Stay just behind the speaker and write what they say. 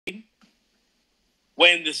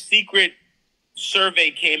when the secret survey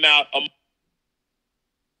came out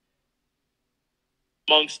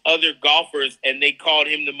amongst other golfers, and they called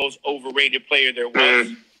him the most overrated player there was.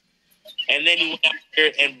 And then he went out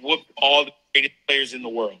there and whooped all the greatest players in the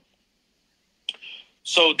world.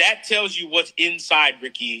 So that tells you what's inside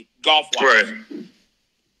Ricky golf-wise. Right.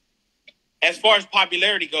 As far as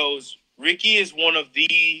popularity goes, Ricky is one of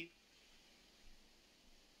the...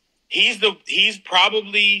 He's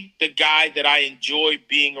probably the guy that I enjoy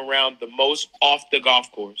being around the most off the golf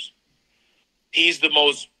course. He's the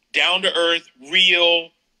most down-to-earth,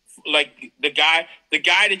 real, like the guy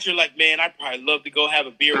that you're like, man, I'd probably love to go have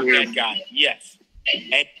a beer with that guy. Yes.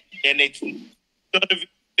 And it's none of it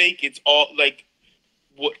fake. It's all like...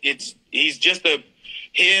 he's just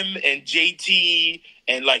him and JT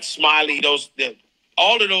and like Smiley.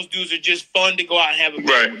 All of those dudes are just fun to go out and have a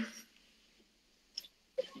beer with.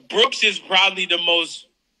 Brooks is probably the most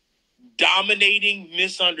dominating,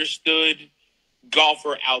 misunderstood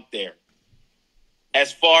golfer out there.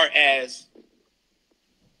 As far as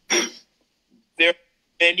there are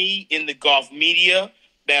many in the golf media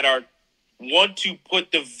that want to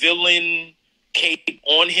put the villain cape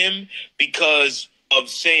on him because of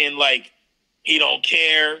saying, like, he don't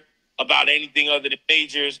care about anything other than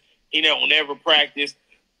majors. He don't ever practice.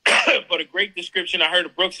 But a great description I heard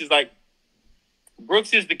of Brooks is like,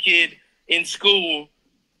 Brooks is the kid in school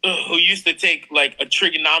who used to take, like, a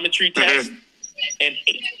trigonometry test and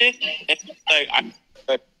ace it. And,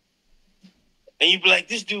 and you'd be like,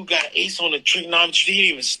 this dude got an ace on the trigonometry. He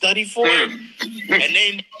didn't even study for it. And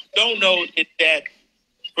then don't know that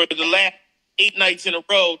for the last 8 nights in a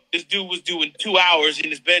row, this dude was doing 2 hours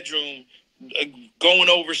in his bedroom going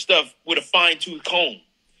over stuff with a fine-tooth comb.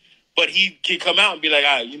 But he can come out and be like,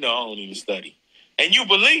 I don't even study. And you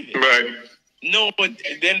believe it. Right. No, but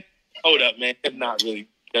then, hold up, man. That's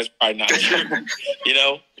probably not true.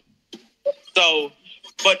 So,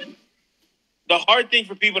 but the hard thing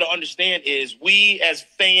for people to understand is we as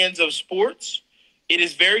fans of sports, it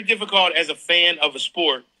is very difficult as a fan of a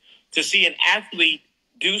sport to see an athlete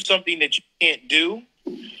do something that you can't do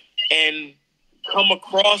and come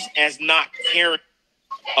across as not caring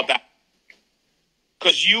about it.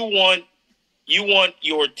 Because you want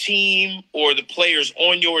your team or the players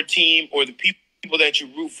on your team or the people that you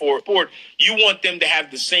root for, you want them to have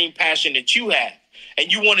the same passion that you have.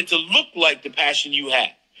 And you want it to look like the passion you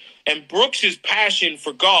have. And Brooks's passion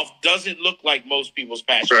for golf doesn't look like most people's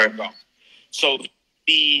passion for golf. So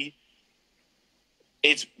it's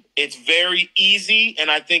very easy, and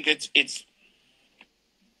I think it's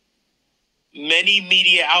many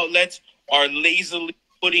media outlets are lazily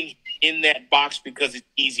putting in that box because it's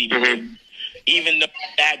easy to do, even though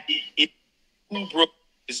that is who Brooks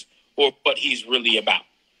is or what he's really about.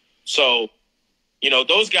 So,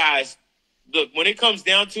 those guys, look, when it comes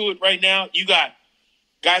down to it right now, you got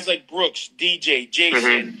guys like Brooks, DJ,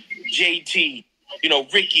 Jason, JT,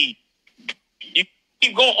 Ricky. You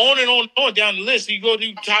keep going on and on and on down the list. So you go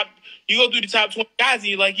through the top 20 guys, and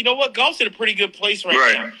you're like, you know what? Golf's in a pretty good place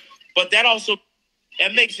right now. But that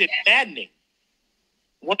makes it maddening.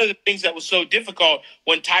 One of the things that was so difficult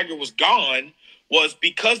when Tiger was gone was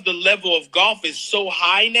because the level of golf is so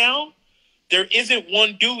high now, there isn't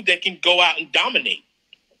one dude that can go out and dominate.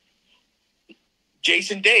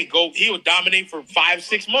 Jason Day, he would dominate for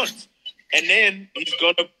 5-6 months. And then he's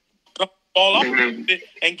going to fall off a little bit.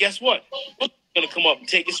 And guess what? He's going to come up and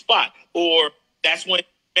take his spot. Or that's when,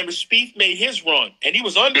 remember, Spieth made his run. And he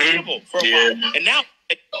was unbeatable for a while. And now,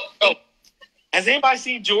 has anybody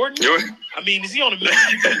seen Jordan? I mean, is he on a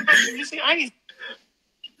mission? You see,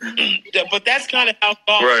 but that's kind of how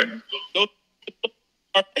golf those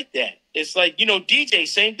are like that. It's like, DJ,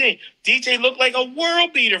 same thing. DJ looked like a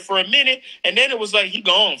world beater for a minute, and then it was like he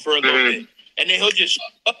gone for a little bit. And then he'll just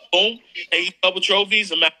boom, hey, a couple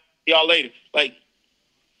trophies, I'm out, y'all later. Like,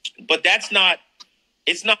 but it's not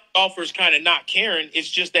golfers kind of not caring. It's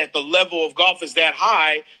just that the level of golf is that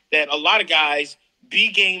high that a lot of guys, B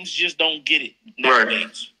games just don't get it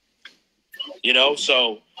nowadays.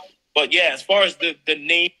 So, but yeah, as far as the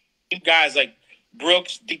name guys like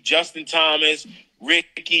Brooks, Justin Thomas,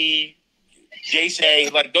 Ricky,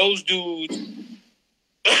 Jason, like those dudes,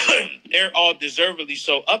 they're all deservedly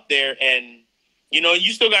so up there. And,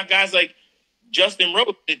 you still got guys like Justin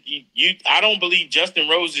Rose. I don't believe Justin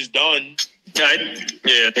Rose is done.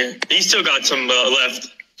 Yeah, he's still got some left,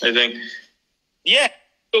 I think. Yeah,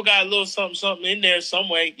 still got a little something in there some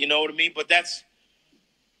way, you know what I mean? But that's,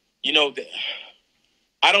 I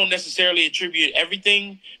don't necessarily attribute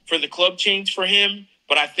everything for the club change for him,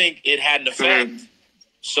 but I think it had an effect.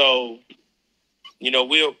 So,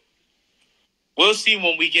 we'll see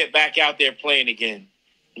when we get back out there playing again.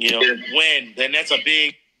 win, then that's a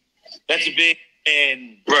big,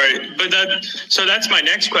 and right. But so that's my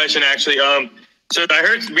next question, actually. So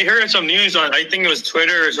we heard some news on, I think it was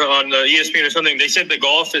Twitter or on the ESPN or something. They said the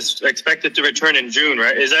golf is expected to return in June,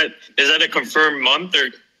 right? Is that a confirmed month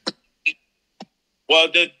or? Well,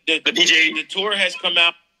 the PGA, the tour has come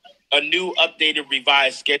out a new updated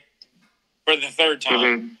revised schedule for the third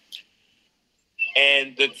time,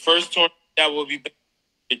 and the first tournament that will be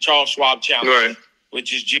the Charles Schwab Challenge,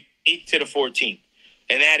 which is June 8th to the 14th,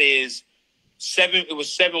 and that is 7. It was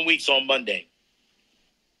 7 weeks on Monday.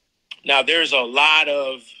 Now there's a lot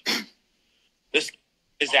of this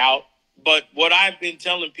is out, but what I've been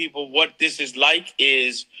telling people what this is like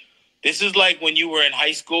when you were in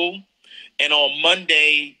high school. And on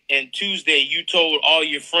Monday and Tuesday, you told all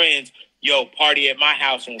your friends, "Yo, party at my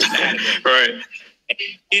house on Saturday." Right. And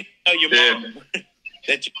you didn't tell your mom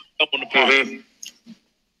that you were on the party.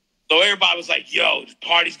 So everybody was like, "Yo, the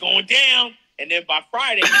party's going down." And then by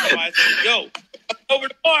Friday, everybody's like, "Yo, over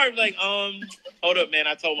the bar." I'm like, hold up, man.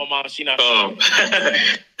 I told my mom she not. Oh,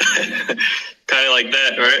 kind of like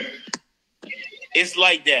that, right? It's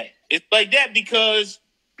like that. It's like that because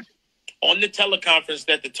on the teleconference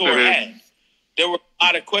that the tour had, there were a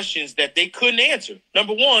lot of questions that they couldn't answer.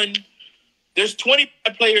 Number one, there's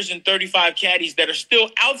 25 players and 35 caddies that are still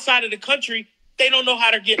outside of the country. They don't know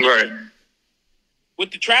how to get there.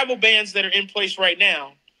 With the travel bans that are in place right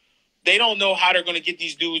now, they don't know how they're going to get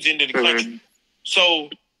these dudes into the country. So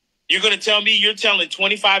you're going to tell me you're telling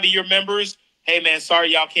 25 of your members, "Hey, man,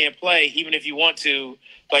 sorry y'all can't play, even if you want to."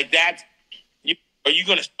 Like that, are you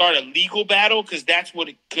going to start a legal battle? Because that's what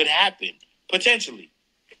it could happen, potentially.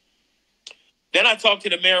 Then I talked to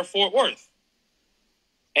the mayor of Fort Worth.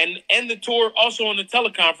 And the tour, also on the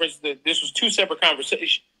teleconference, this was two separate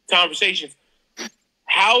conversations.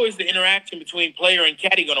 How is the interaction between player and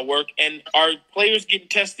caddy going to work? And are players getting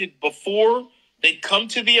tested before they come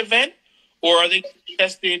to the event? Or are they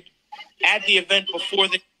tested at the event before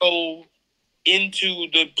they go into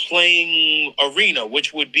the playing arena,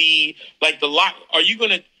 which would be like the lock? Are you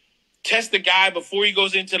going to test the guy before he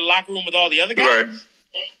goes into the locker room with all the other guys? Right.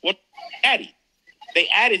 What caddy? They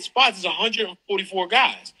added spots. It's 144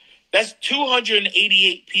 guys. That's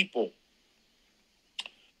 288 people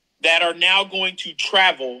that are now going to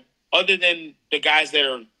travel, other than the guys that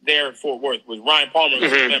are there at Fort Worth, with Ryan Palmer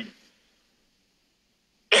as a member.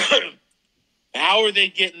 How are they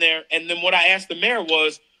getting there? And then what I asked the mayor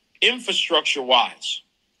was, infrastructure-wise,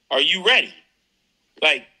 are you ready?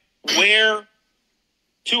 Like, where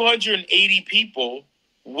 280 people,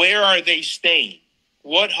 where are they staying?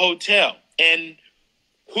 What hotel? And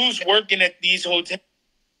who's working at these hotels?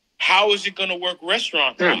 How is it going to work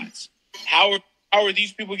restaurant-wise? How are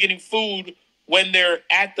these people getting food when they're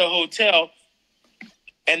at the hotel?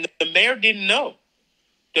 And the mayor didn't know.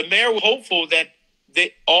 The mayor was hopeful that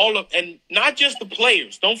and not just the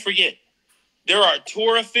players, don't forget, there are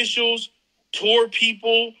tour officials, tour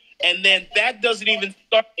people, and then that doesn't even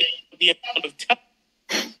start with the amount of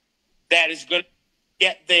time that is going to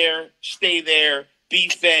get there, stay there, be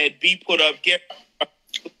fed, be put up,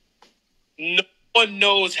 no one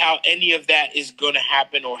knows how any of that is going to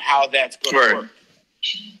happen or how that's going to work.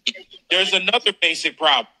 There's another basic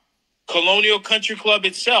problem. Colonial Country Club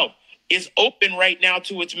itself is open right now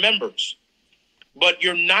to its members, but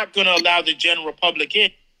you're not going to allow the general public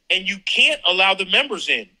in, and you can't allow the members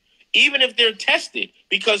in, even if they're tested,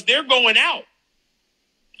 because they're going out.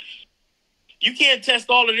 You can't test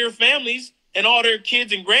all of their families and all their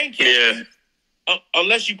kids and grandkids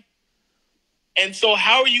unless you. And so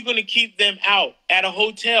how are you going to keep them out at a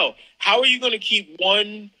hotel? How are you going to keep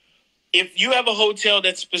one? If you have a hotel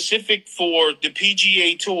that's specific for the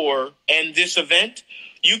PGA Tour and this event,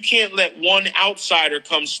 you can't let one outsider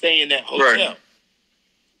come stay in that hotel. Right.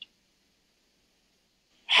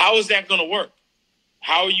 How is that going to work?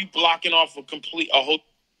 How are you blocking off a whole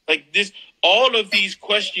like this? All of these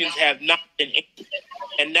questions have not been answered,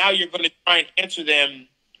 and now you're going to try and answer them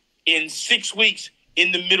in 6 weeks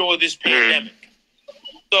in the middle of this pandemic.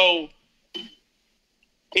 So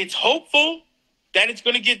it's hopeful that it's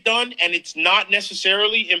going to get done, and it's not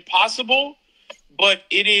necessarily impossible, but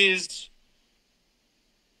it is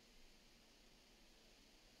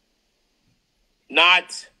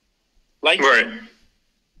not likely. Right.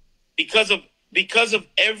 Because of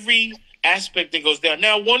every aspect that goes down.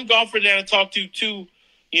 Now, one golfer that I talked to, too,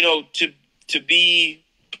 to be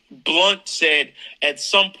blunt, said at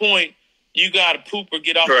some point you got to poop or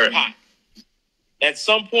get off the pot. At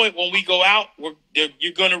some point when we go out,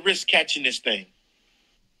 you're going to risk catching this thing,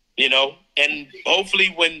 and hopefully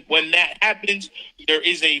when that happens, there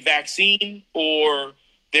is a vaccine or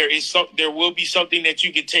there will be something that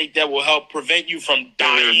you can take that will help prevent you from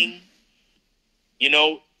dying. You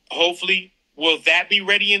know, hopefully, will that be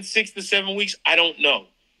ready in 6 to 7 weeks? I don't know.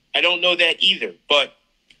 I don't know that either. But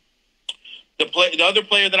the other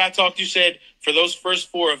player that I talked to said for those first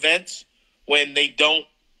 4 events, when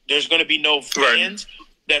there's going to be no fans.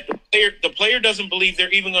 That the player doesn't believe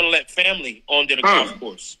they're even going to let family onto the golf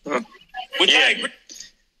course, which I agree.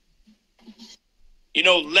 You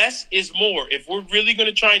know, less is more. If we're really going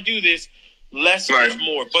to try and do this, less is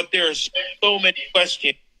more. But there are so many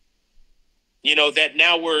questions, you know, that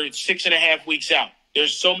now we're 6.5 weeks out.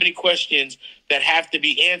 There's so many questions that have to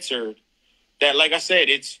be answered that, like I said,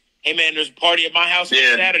 it's, hey, man, there's a party at my house on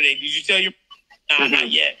Saturday. Did you tell your... Nah, not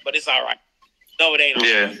yet, but it's all right. No, it ain't all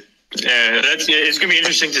right. Yeah, it's gonna be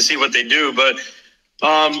interesting to see what they do. But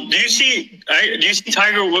do you see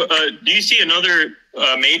Tiger? Do you see another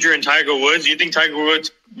major in Tiger Woods? Do you think Tiger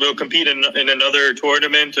Woods will compete in another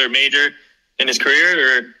tournament or major in his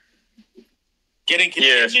career, or get in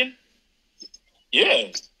contention?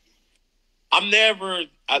 Yeah. I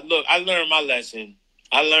learned my lesson.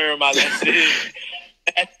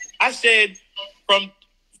 I said from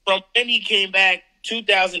when he came back,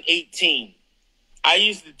 2018. I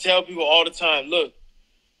used to tell people all the time, look,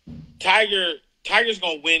 Tiger's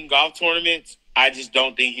going to win golf tournaments. I just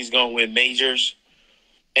don't think he's going to win majors.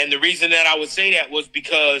 And the reason that I would say that was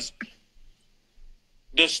because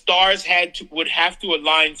the stars would have to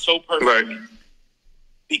align so perfectly. Right.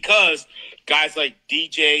 Because guys like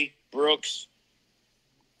DJ, Brooks,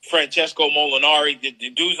 Francesco Molinari,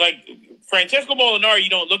 the dudes like Francesco Molinari,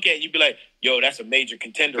 you don't look at, you'd be like, yo, that's a major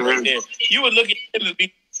contender right there. You would look at him and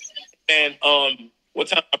be, and what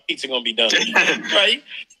time my pizza gonna be done? Right?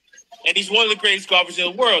 And he's one of the greatest golfers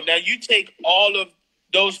in the world. Now you take all of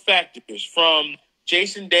those factors from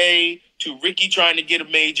Jason Day to Ricky trying to get a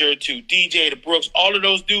major to DJ to Brooks, all of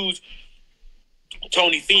those dudes,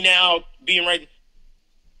 Tony Finau being right,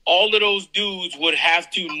 all of those dudes would have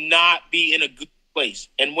to not be in a good place.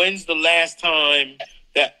 And when's the last time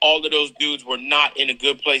that all of those dudes were not in a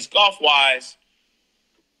good place golf-wise?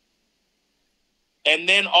 And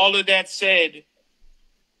then all of that said,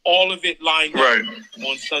 all of it lined up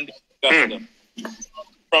on Sunday Augusta.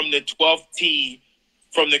 From the 12th tee,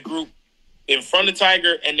 from the group in front of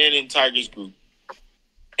Tiger and then in Tiger's group.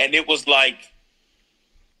 And it was like,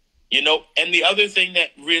 you know, and the other thing that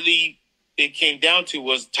really it came down to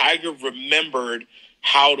was Tiger remembered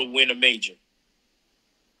how to win a major.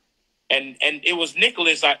 And it was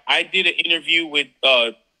Nicklaus. I did an interview with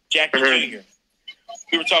Jackie Jr.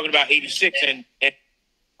 We were talking about 86, and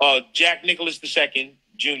Jack Nicklaus II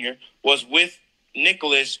Jr. was with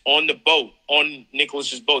Nicklaus on the boat, on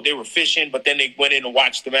Nicklaus's boat. They were fishing, but then they went in and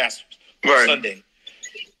watched the Masters on Sunday.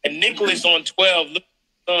 And Nicklaus on 12 looked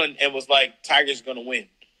at the sun and was like, Tiger's going to win.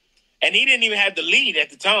 And he didn't even have the lead at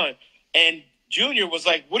the time. And Junior was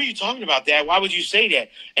like, what are you talking about, Dad? Why would you say that?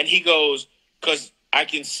 And he goes, because I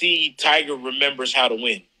can see Tiger remembers how to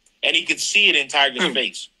win. And he could see it in Tiger's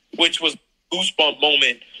face, which was a goosebump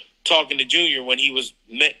moment talking to Junior when he was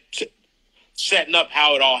setting up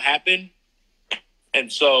how it all happened.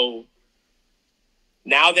 And so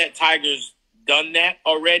now that Tiger's done that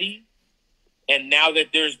already, and now that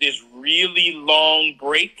there's this really long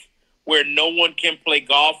break where no one can play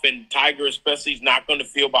golf, and Tiger especially is not going to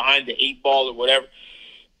feel behind the 8 ball or whatever,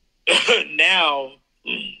 now,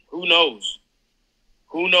 who knows?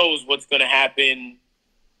 Who knows what's going to happen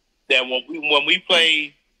then when we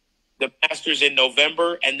play the Masters in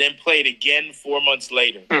November and then play it again 4 months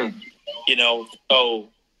later. You know, so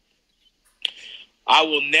I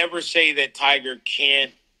will never say that Tiger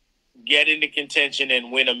can't get into contention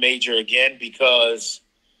and win a major again, because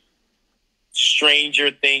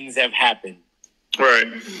stranger things have happened. Right.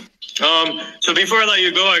 So before I let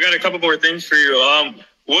you go, I got a couple more things for you.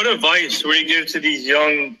 What advice would you give to these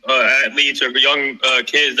young athletes or young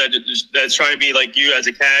kids that's trying to be like you as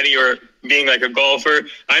a caddy or being like a golfer?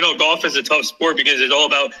 I know golf is a tough sport because it's all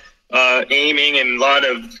about aiming and a lot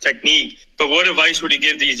of technique. But what advice would you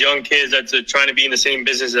give these young kids that's trying to be in the same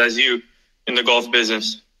business as you in the golf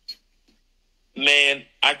business? Man,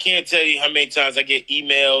 I can't tell you how many times I get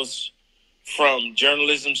emails from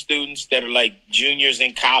journalism students that are like juniors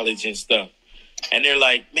in college and stuff. And they're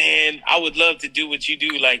like, man, I would love to do what you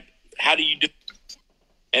do. Like, how do you do?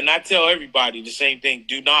 And I tell everybody the same thing.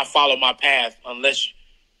 Do not follow my path unless,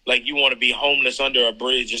 like, you want to be homeless under a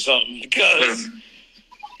bridge or something. Because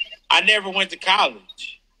I never went to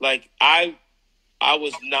college. Like, I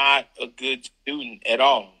was not a good student at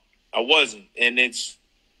all. I wasn't. And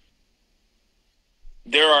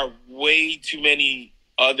there are way too many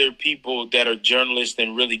other people that are journalists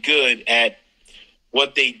and really good at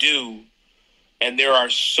what they do, and there are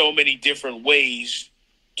so many different ways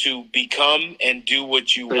to become and do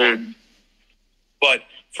what you want. But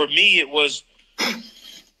for me, it was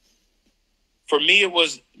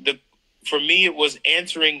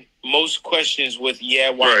answering most questions with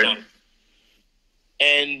why not?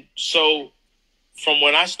 And so from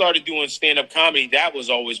when I started doing stand-up comedy, that was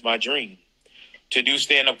always my dream. To do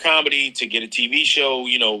stand-up comedy, to get a TV show,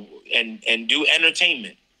 and do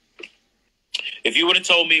entertainment. If you would have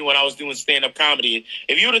told me when I was doing stand-up comedy,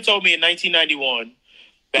 if you would have told me in 1991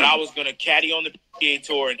 that I was going to caddy on the PGA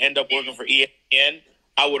Tour and end up working for ESPN,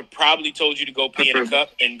 I would have probably told you to go pee in a cup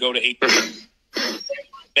and go to 8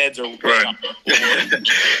 beds or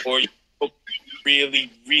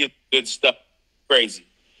really, really good stuff. Crazy.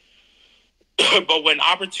 But when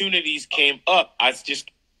opportunities came up, I just,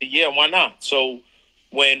 why not? So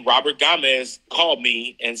when Robert Gomez called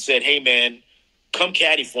me and said, hey, man, come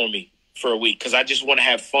caddy for me for a week because I just want to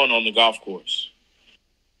have fun on the golf course.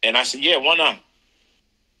 And I said, why not?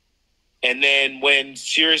 And then when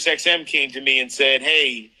SiriusXM came to me and said,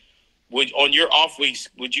 hey, on your off weeks,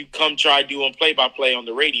 would you come try doing play-by-play on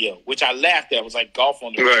the radio? Which I laughed at. It was like golf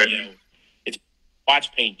on the radio. It's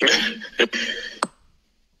watch paint.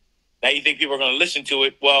 Now you think people are going to listen to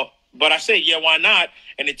it? Well, but I said, why not?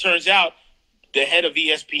 And it turns out the head of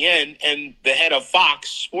ESPN and the head of Fox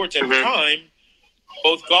Sports at the time,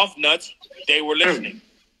 both golf nuts, they were listening.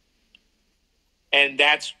 And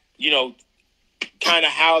that's, kind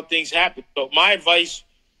of how things happen. So my advice,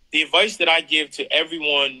 the advice that I give to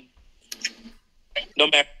everyone, no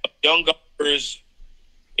matter young golfers,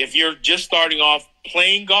 if you're just starting off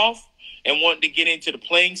playing golf and wanting to get into the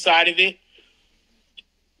playing side of it,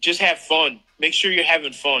 just have fun. Make sure you're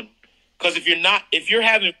having fun. Because if you're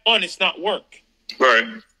having fun, it's not work.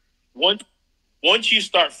 Right. Once you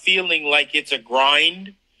start feeling like it's a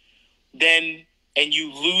grind, and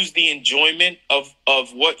you lose the enjoyment of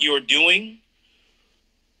what you're doing,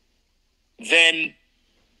 then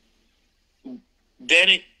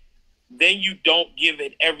you don't give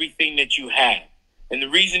it everything that you have. And the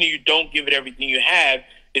reason you don't give it everything you have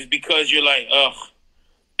is because you're like, ugh.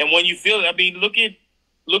 And when you feel it, I mean, look at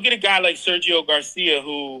a guy like Sergio Garcia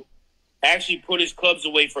who actually put his clubs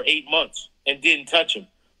away for 8 months and didn't touch them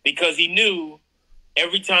because he knew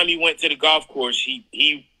every time he went to the golf course,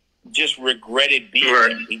 he just regretted being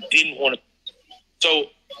there. He didn't want to. So,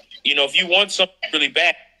 if you want something really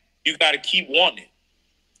bad, you got to keep wanting it.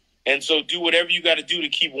 And so do whatever you got to do to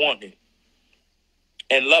keep wanting it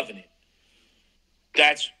and loving it.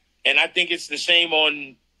 And I think it's the same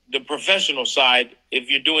on the professional side.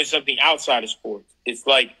 If you're doing something outside of sports, it's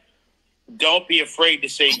like, don't be afraid to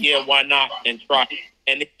say, why not? And try.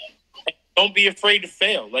 And don't be afraid to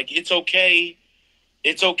fail. Like, it's okay.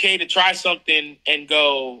 It's okay to try something and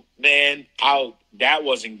go, man, that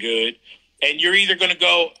wasn't good. And you're either going to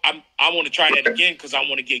go, I want to try that again because I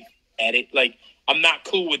want to get at it. Like, I'm not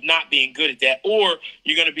cool with not being good at that. Or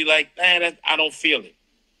you're going to be like, man, I don't feel it.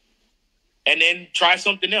 And then try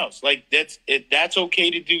something else. Like, that's okay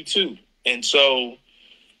to do too. And so,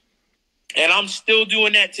 and I'm still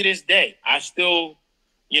doing that to this day. I still,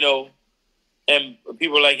 and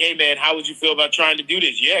people are like, hey, man, how would you feel about trying to do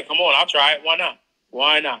this? Yeah, come on, I'll try it. Why not?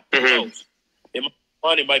 Why not? Who knows? It might be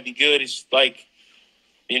fun. It might be good. It's like,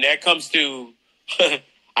 that comes to,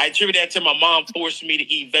 I attribute that to my mom forcing me to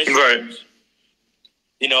eat vegetables. Right.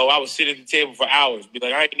 I would sit at the table for hours, be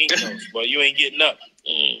like, I ain't eating those, but you ain't getting up.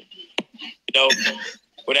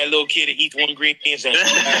 Or that little kid that eats one green bean and says,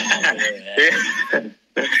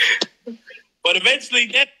 but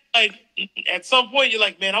eventually, like, at some point, you're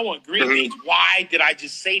like, man, I want green beans. Why did I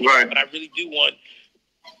just say that? Right. But I really do want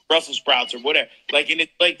Brussels sprouts or whatever. Like, and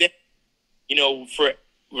it's like that, for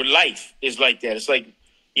life is like that. It's like,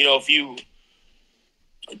 if you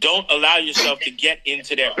don't allow yourself to get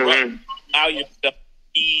into that rut, allow yourself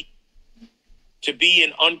to be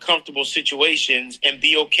in uncomfortable situations and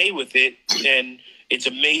be okay with it, and it's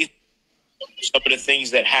amazing some of the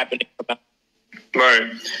things that happen.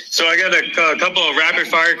 Right. So I got a couple of rapid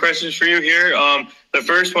fire questions for you here. The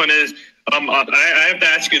first one is, I have to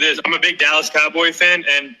ask you this. I'm a big Dallas Cowboy fan,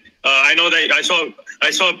 and I know that I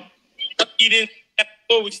saw. You didn't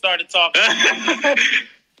before we started talking.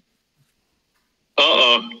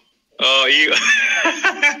 You.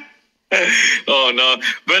 Oh no!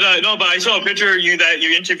 But but I saw a picture of you that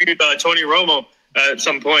you interviewed Tony Romo at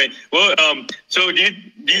some point. Well, so do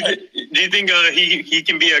you think he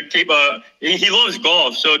can be he loves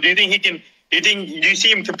golf? So do you think he can? Do you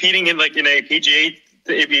see him competing in a PGA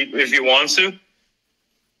if he wants to?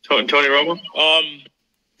 Tony Romo?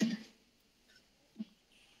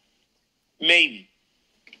 Maybe.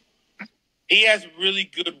 He has really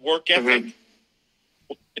good work ethic.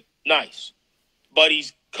 Nice. But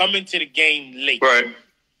he's coming to the game late. Right.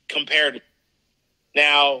 Comparatively.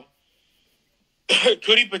 Now,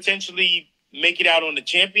 could he potentially make it out on the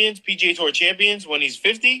PGA Tour champions when he's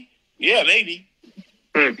 50? Yeah, maybe.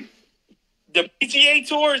 The PGA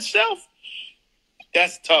Tour itself,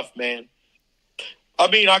 that's tough, man. I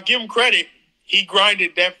mean, I'll give him credit. He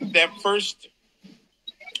grinded that first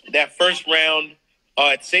round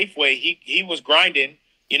at Safeway. He was grinding,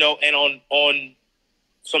 and on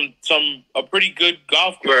a pretty good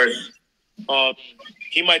golf course.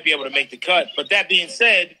 He might be able to make the cut. But that being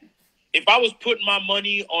said, if I was putting my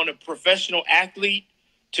money on a professional athlete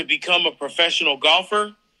to become a professional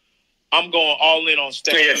golfer, I'm going all in on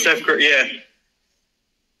Steph. Yeah, Steph Curry. Yeah.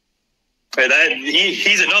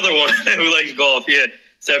 He's another one who likes golf. Yeah,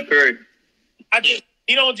 Steph Curry.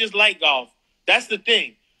 He don't just like golf. That's the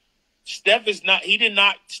thing. Steph did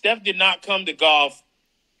not come to golf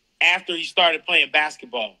after he started playing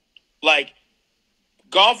basketball. Like,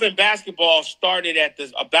 golf and basketball started at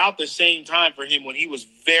about the same time for him when he was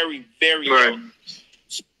very, very young.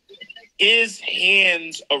 His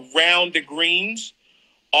hands around the greens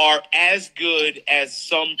are as good as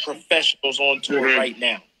some professionals on tour right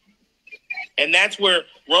now. And that's where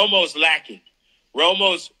Romo's lacking.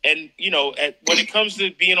 When it comes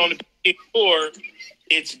to being on the PGA Tour,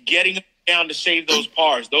 it's getting down to save those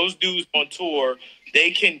pars. Those dudes on tour,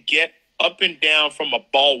 they can get up and down from a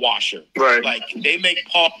ball washer. Right. Like, they make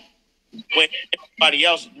par when everybody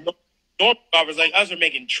else, normal golfers like us, are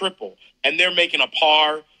making triple, and they're making a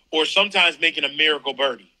par or sometimes making a miracle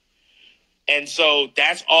birdie. And so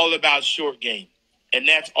that's all about short game. And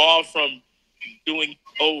that's all from doing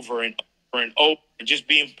over and over and over and just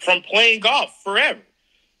being from playing golf forever.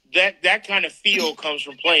 That kind of feel comes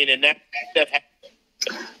from playing, and that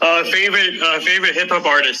favorite hip hop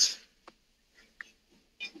artist.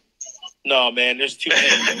 No, man, there's too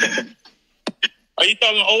many. Are you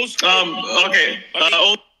talking old school? Okay.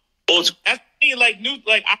 Old school. That's me, like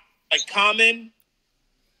Common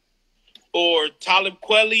or Talib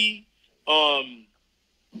Kweli.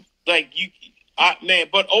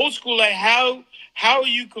 But old school, like how are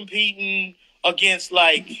you competing against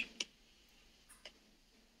like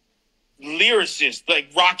lyricists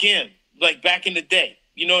like Rakim, like back in the day?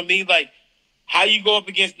 You know what I mean? Like, how you go up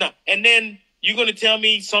against and then you're gonna tell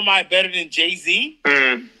me somebody better than Jay-Z?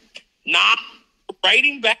 Not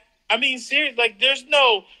writing back. I mean, seriously, like there is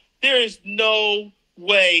no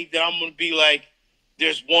way that I'm gonna be like,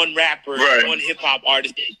 there's one rapper, one hip hop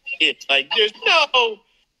artist. Like, there's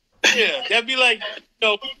that'd be like,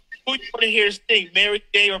 who you want to hear sing, Mary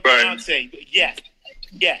J or Beyonce?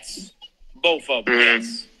 Yes, both of them.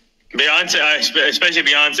 Yes, Beyonce, especially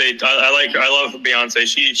Beyonce. I love Beyonce.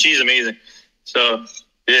 She's amazing. So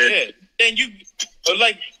yeah. And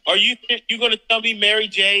are you gonna tell me Mary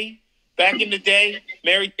J back in the day,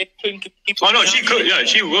 Mary J couldn't compete? Oh no, she could. Yeah,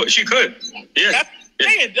 she could. Yeah,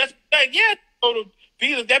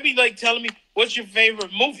 that'd be like telling me what's your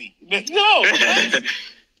favorite movie. No.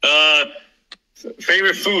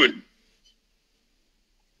 Favorite food.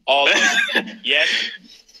 All of it. Yes.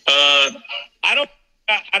 I don't.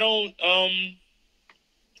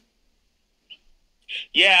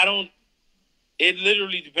 It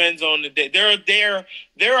literally depends on the day. There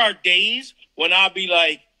are days when I'll be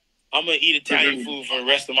like, I'm gonna eat Italian food for the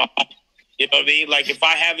rest of my life. You know what I mean? Like, if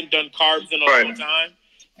I haven't done carbs in a long time,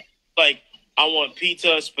 like, I want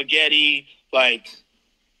pizza, spaghetti, like,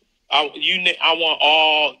 give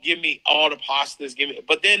me all the pastas,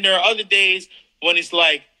 but then there are other days when it's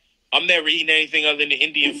like, I'm never eating anything other than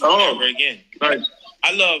Indian food ever again. Right.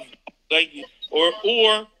 I love, like, or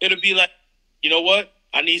it'll be like, you know what?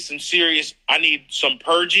 I need some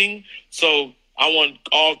purging. So I want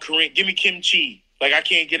all Korean. Give me kimchi. Like, I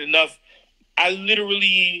can't get enough.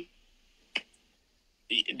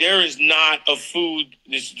 There is not a food.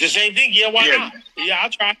 It's the same thing. Yeah, why not? Yeah, I'll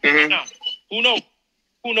try. Why not? Who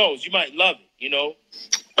knows? You might love it, you know?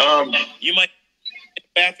 You might in the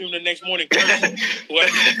bathroom the next morning.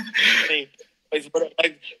 Like,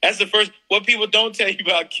 that's the first. What people don't tell you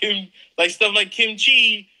about stuff like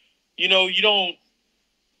kimchi, you don't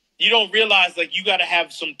realize, like, you got to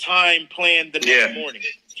have some time planned the next morning.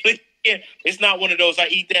 It's not one of those, I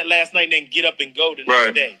eat that last night and then get up and go the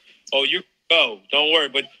next day. Oh, you're go. Don't worry.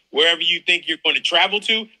 But wherever you think you're going to travel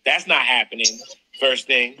to, that's not happening. First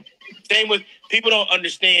thing. Same with people don't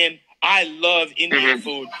understand. I love Indian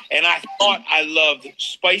food, and I thought I loved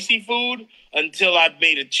spicy food until I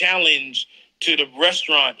made a challenge to the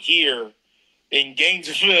restaurant here in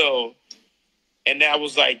Gainesville. And I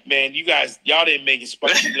was like, man, y'all didn't make it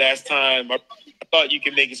spicy last time. I thought you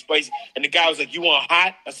can make it spicy. And the guy was like, you want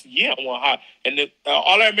hot? I said, yeah, I want hot. And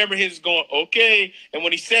all I remember his going, okay. And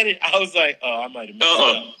when he said it, I was like, oh, I might have messed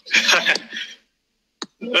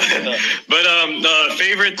up. But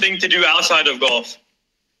favorite thing to do outside of golf?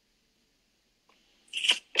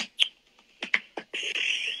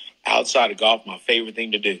 Outside of golf, my favorite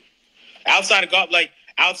thing to do. Outside of golf, like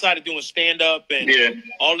outside of doing stand-up and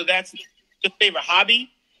all of that, the favorite hobby?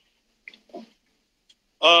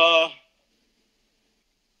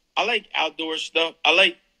 I like outdoor stuff. I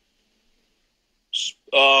like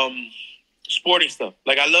sporting stuff.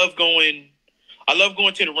 Like I love going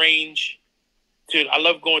to the range. I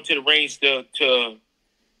love going to the range to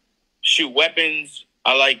shoot weapons.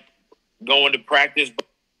 I like going to practice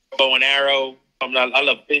bow and arrow. I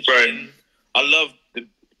love fishing. Right.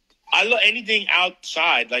 I love anything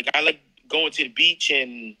outside. Like I like going to the beach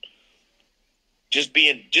and just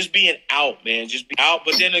being out, man. Just be out.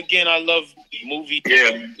 But then again, I love movies.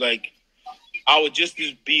 Yeah. Like I would just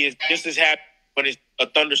as happy when it's a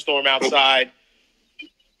thunderstorm outside,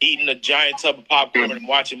 eating a giant tub of popcorn and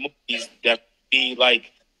watching movies that be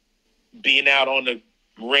like being out on the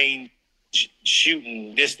range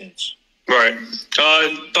shooting distance. Right.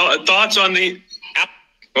 Thoughts on the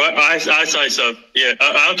I saw yeah.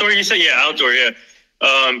 Outdoor. You say outdoor. Yeah.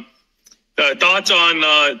 Thoughts on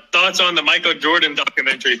the Michael Jordan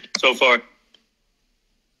documentary so far?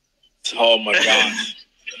 Oh my gosh!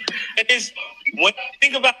 And when you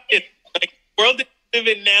think about it, like the world that we live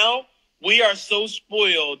in now, we are so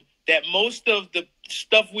spoiled that most of the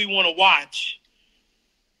stuff we want to watch,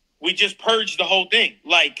 we just purge the whole thing,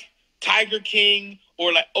 like Tiger King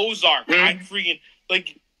or like Ozark. I freaking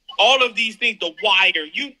like all of these things. The Wire.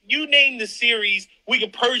 You name the series, we can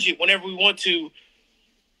purge it whenever we want to.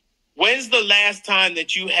 When's the last time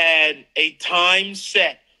that you had a time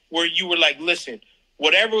set where you were like, listen,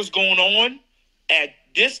 whatever was going on at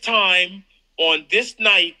this time on this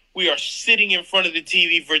night, we are sitting in front of the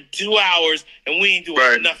TV for 2 hours and we ain't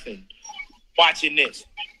doing nothing watching this.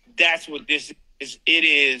 That's what this is. It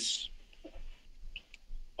is.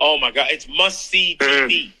 Oh my God. It's must see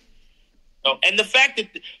TV. And the fact that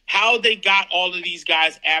how they got all of these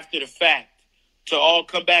guys after the fact to all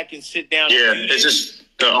come back and sit down. Yeah. It's just,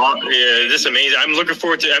 this is amazing. I'm looking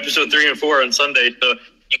forward to episode 3 and 4 on Sunday. So,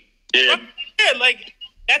 yeah. Yeah, like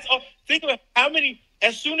that's all. Think about how many.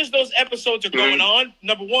 As soon as those episodes are going on,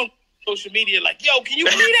 number one, social media, like, yo, can you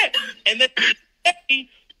believe that? And then,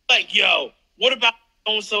 like, yo, what about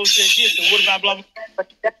so and so said this, and what about blah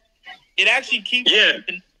blah? It actually keeps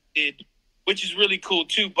it, which is really cool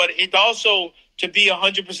too. But it also, to be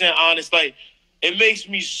 100% honest, like, it makes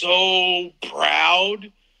me so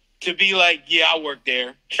proud to be like, yeah, I work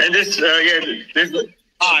there. And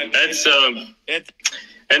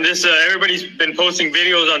everybody's been posting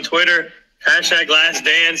videos on Twitter,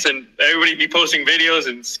 #LastDance, and everybody be posting videos,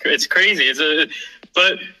 and it's crazy.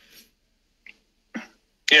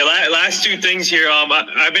 Last two things here.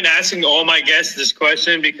 I've been asking all my guests this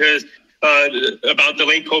question because about the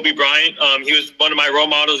late Kobe Bryant. He was one of my role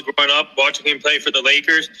models growing up, watching him play for the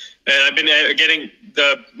Lakers, and I've been getting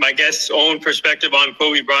my guests' own perspective on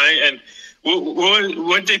Kobe Bryant. And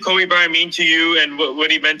what did Kobe Bryant mean to you, and what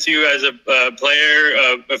he meant to you as a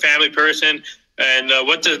player, a family person, and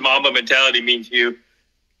what does Mamba mentality mean to you?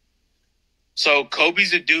 So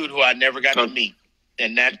Kobe's a dude who I never got to meet,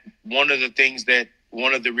 and that's one of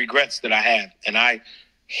the regrets that I have, and I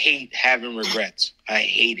hate having regrets. I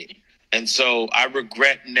hate it. And so I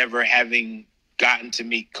regret never having gotten to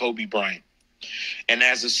meet Kobe Bryant. And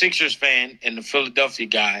as a Sixers fan and a Philadelphia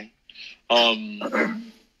guy,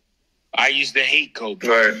 I used to hate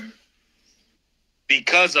Kobe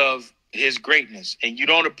because of his greatness. And you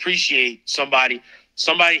don't appreciate somebody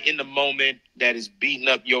in the moment that is beating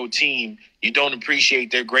up your team. You don't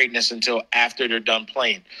appreciate their greatness until after they're done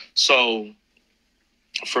playing. So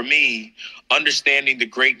for me, understanding the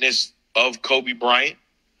greatness of Kobe Bryant,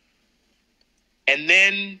 and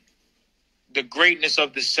then the greatness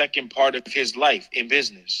of the second part of his life in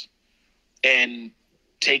business, and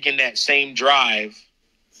taking that same drive,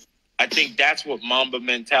 I think that's what Mamba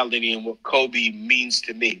mentality and what Kobe means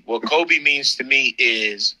to me. What Kobe means to me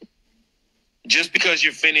is just because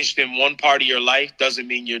you're finished in one part of your life doesn't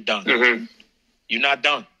mean you're done. Mm-hmm. You're not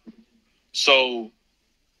done. So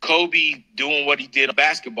Kobe doing what he did on the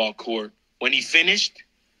basketball court, when he finished,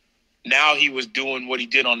 now he was doing what he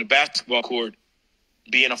did on the basketball court,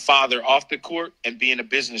 being a father off the court and being a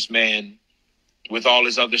businessman with all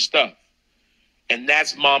his other stuff. And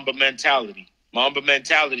that's Mamba mentality. Mamba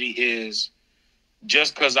mentality is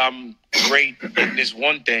just because I'm great in this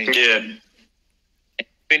one thing,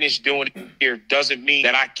 finished doing it here doesn't mean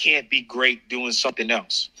that I can't be great doing something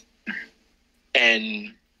else.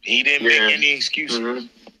 And he didn't make any excuses. Mm-hmm.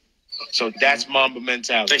 So that's Mamba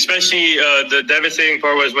mentality. Especially the devastating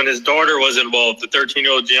part was when his daughter was involved, the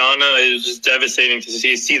 13-year-old Gianna. It was just devastating to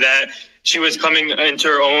see that. She was coming into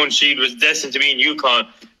her own. She was destined to be in UConn.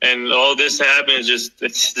 And all this to happen is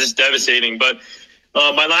it's just devastating. But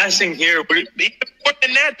my last thing here. More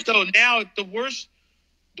than that, though, now the worst,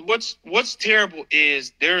 what's terrible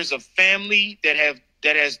is there's a family that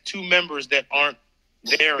has two members that aren't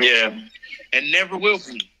there and never will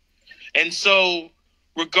be. And so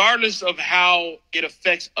regardless of how it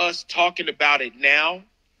affects us talking about it now,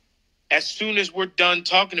 as soon as we're done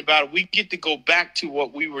talking about it, we get to go back to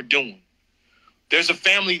what we were doing. There's a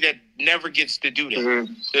family that never gets to do that.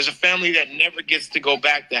 Mm-hmm. There's a family that never gets to go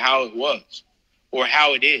back to how it was or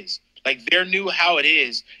how it is. Like, their new how it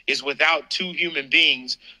is without two human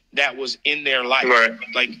beings that was in their life. Right.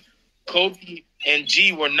 Like, Kobe and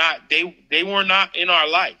G were not, they were not in our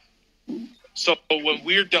life. So when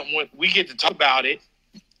we're done, when we get to talk about it,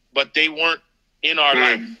 but they weren't in our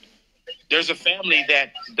life. There's a family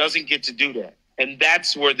that doesn't get to do that. And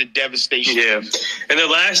that's where the devastation is. And the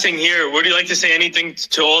last thing here, would you like to say anything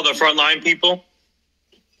to all the frontline people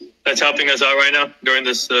that's helping us out right now during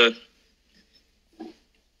this?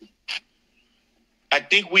 I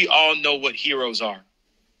think we all know what heroes are.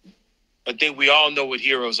 And we all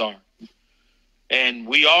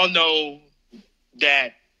know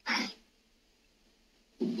that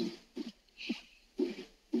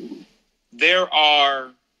there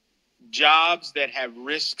are jobs that have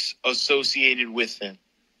risks associated with them.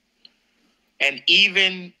 And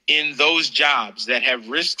even in those jobs that have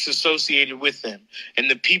risks associated with them,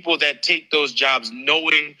 and the people that take those jobs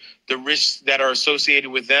knowing the risks that are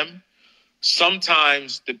associated with them,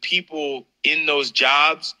 sometimes the people in those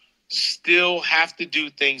jobs still have to do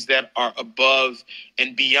things that are above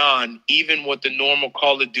and beyond even what the normal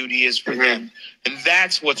call of duty is for them. And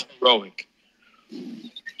that's what's heroic.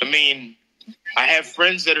 I mean, I have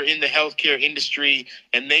friends that are in the healthcare industry,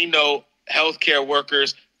 and they know healthcare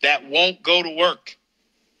workers that won't go to work,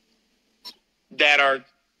 that are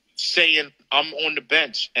saying, I'm on the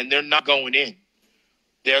bench, and they're not going in.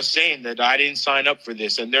 They're saying that I didn't sign up for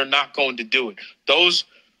this, and they're not going to do it. Those,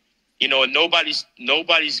 and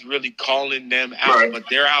nobody's really calling them out, but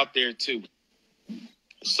they're out there too.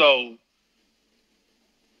 So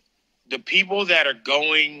the people that are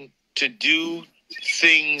going to do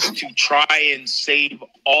things to try and save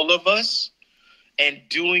all of us and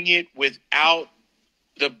doing it without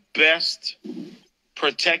the best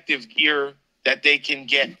protective gear that they can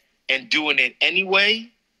get and doing it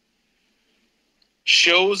anyway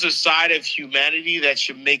shows a side of humanity that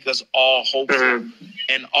should make us all hopeful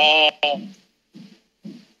and all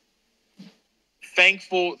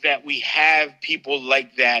thankful that we have people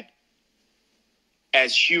like that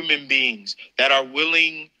as human beings that are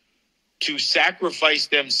willing to sacrifice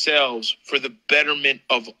themselves for the betterment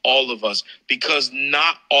of all of us, because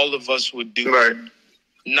not all of us would do that.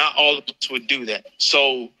 Not all of us would do that.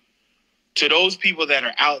 So to those people that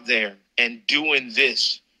are out there and doing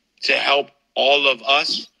this to help all of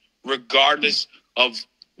us, regardless of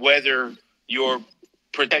whether you're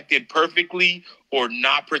protected perfectly or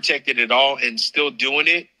not protected at all and still doing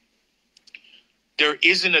it, there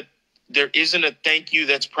isn't a thank you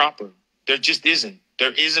that's proper. There just isn't.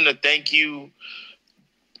 There isn't a thank you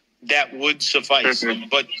that would suffice.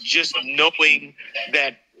 But just knowing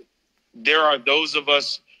that there are those of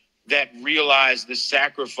us that realize the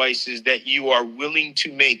sacrifices that you are willing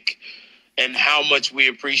to make and how much we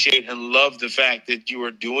appreciate and love the fact that you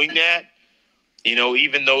are doing that.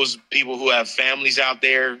 Even those people who have families out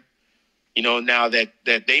there, now that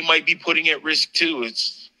they might be putting at risk too.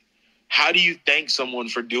 It's, how do you thank someone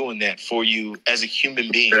for doing that for you as a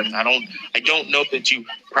human being? I don't know that you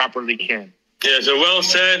properly can. Yeah, so well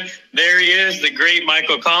said. There he is, the great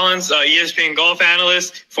Michael Collins, ESPN golf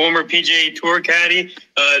analyst, former PGA Tour caddy.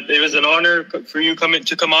 It was an honor for you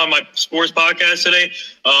to come on my sports podcast today.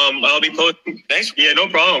 I'll be posting. Thanks. Yeah, no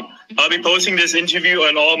problem. I'll be posting this interview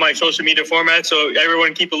on all my social media formats, so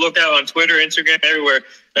everyone keep a lookout on Twitter, Instagram, everywhere.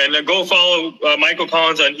 And go follow Michael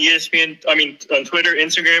Collins on on Twitter,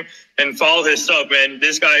 Instagram, and follow his stuff, man.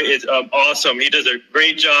 This guy is awesome. He does a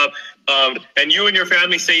great job. And you and your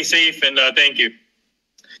family stay safe, and thank you.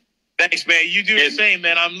 Thanks, man. You do the same,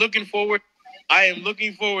 man. I am looking forward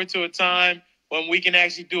to a time when we can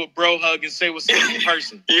actually do a bro hug and say what's up in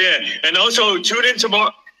person. Yeah, and also tune in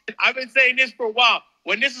tomorrow. I've been saying this for a while.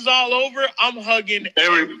 When this is all over, I'm hugging.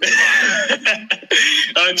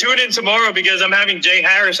 Tune in tomorrow because I'm having Jay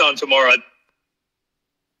Harris on tomorrow.